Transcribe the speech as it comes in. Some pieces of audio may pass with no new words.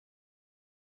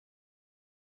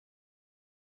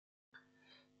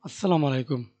Assalamu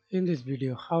alaikum. In this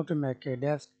video, how to make a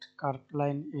dashed curve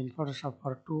line in Photoshop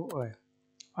for two way.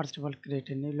 First of all, create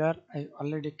a new layer. I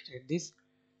already create this.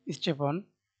 Step 1,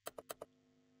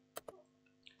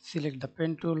 select the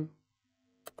pen tool,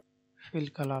 fill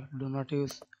color, do not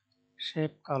use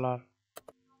shape color,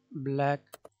 black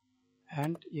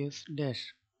and use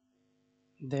dash.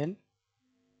 Then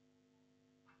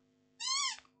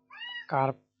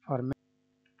curve format.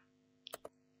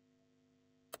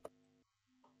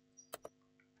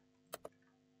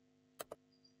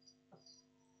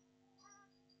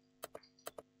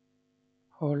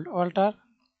 Hold Alt,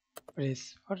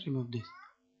 press or remove this.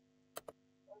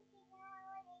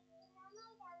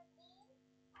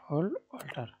 Hold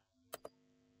Alt.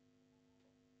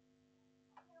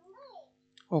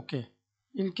 Okay.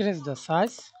 Increase the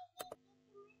size.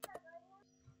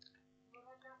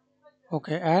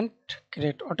 Okay, and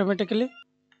create automatically.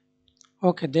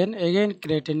 Okay, then again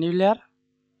create a new layer.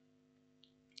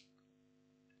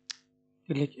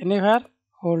 Click anywhere,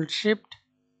 hold shift.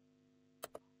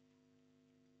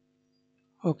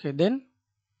 Okay, then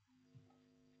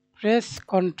press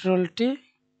Ctrl T.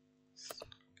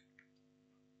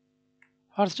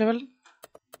 First of all,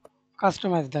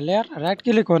 customize the layer. Right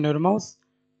click on your mouse,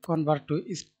 convert to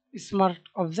smart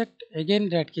object.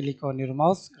 Again right click on your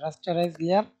mouse, rasterize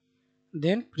layer.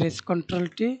 Then press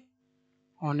Ctrl T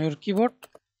on your keyboard.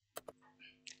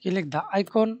 Click the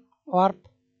icon warp.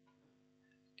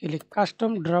 Click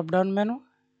custom drop down menu,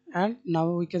 and now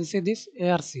we can see this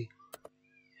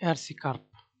ARC curve.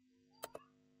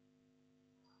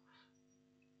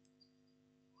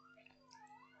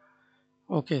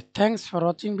 Okay, thanks for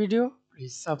watching video.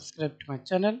 Please subscribe to my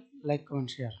channel, like, comment,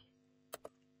 share.